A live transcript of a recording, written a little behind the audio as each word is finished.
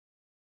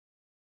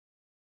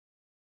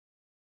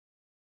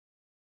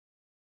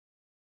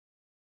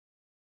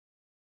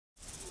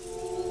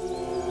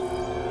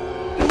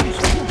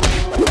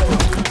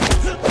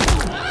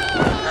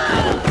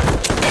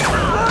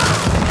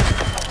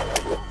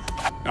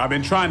I've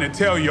been trying to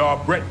tell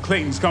y'all Brett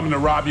Clayton's coming to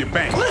rob your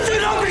bank.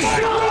 Listen up and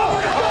shut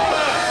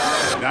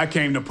up! And I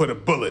came to put a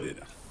bullet in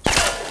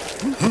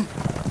him.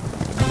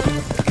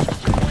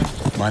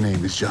 My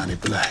name is Johnny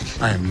Black.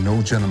 I am no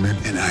gentleman,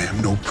 and I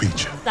am no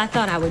preacher. I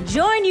thought I would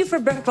join you for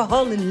breakfast.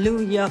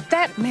 Hallelujah.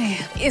 That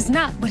man is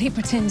not what he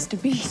pretends to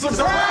be.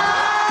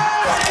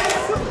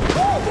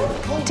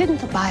 Didn't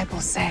the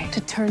Bible say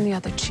to turn the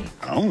other cheek?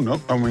 I don't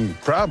know. I mean,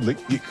 probably.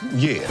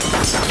 Yeah.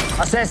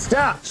 I said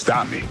stop.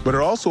 Stop me. But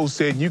it also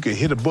said you could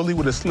hit a bully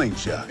with a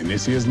slingshot, and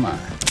this here's mine.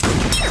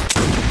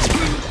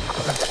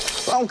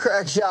 Don't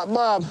crack shot,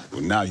 Bob.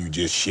 Well, now you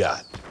just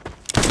shot.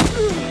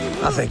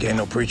 I think ain't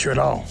no preacher at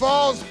all.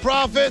 False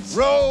prophets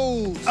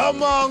rose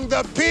among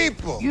the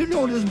people. You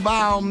know this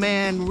vile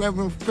man,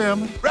 Reverend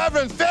Fairman?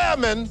 Reverend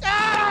Fairman?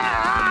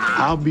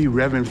 I'll be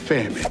Reverend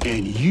Fairman,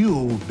 and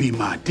you'll be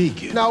my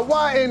deacon. Now,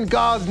 why in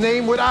God's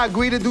name would I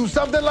agree to do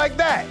something like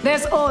that?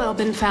 There's oil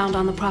been found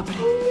on the property.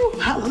 Ooh,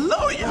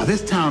 hallelujah. Now,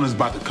 this town is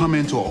about to come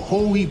into a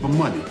whole heap of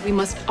money. We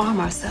must arm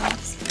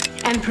ourselves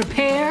and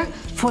prepare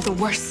for the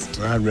worst.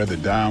 Well, I'd rather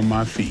die on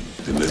my feet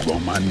than live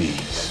on my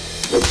knees.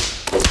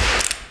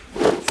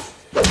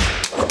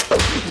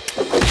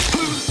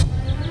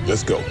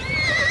 Let's go.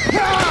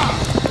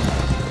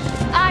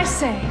 I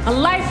say a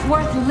life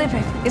worth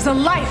living is a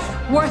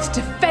life worth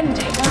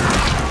defending.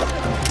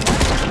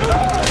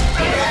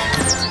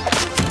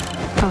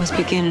 I was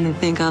beginning to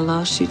think I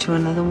lost you to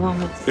another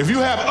woman. If you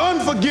have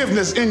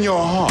unforgiveness in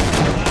your heart,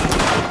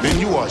 then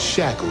you are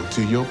shackled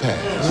to your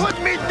past. Put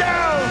me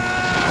down!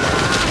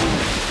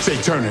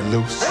 Say, turn it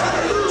loose.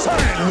 Turn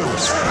it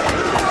loose.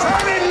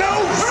 Turn it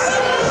loose!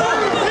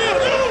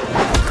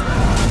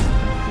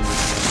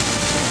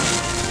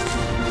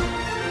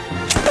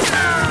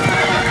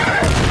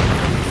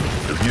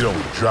 If you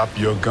don't drop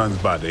your guns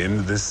by the end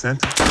of this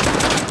sentence.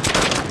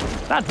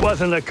 That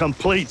wasn't a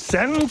complete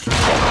sentence.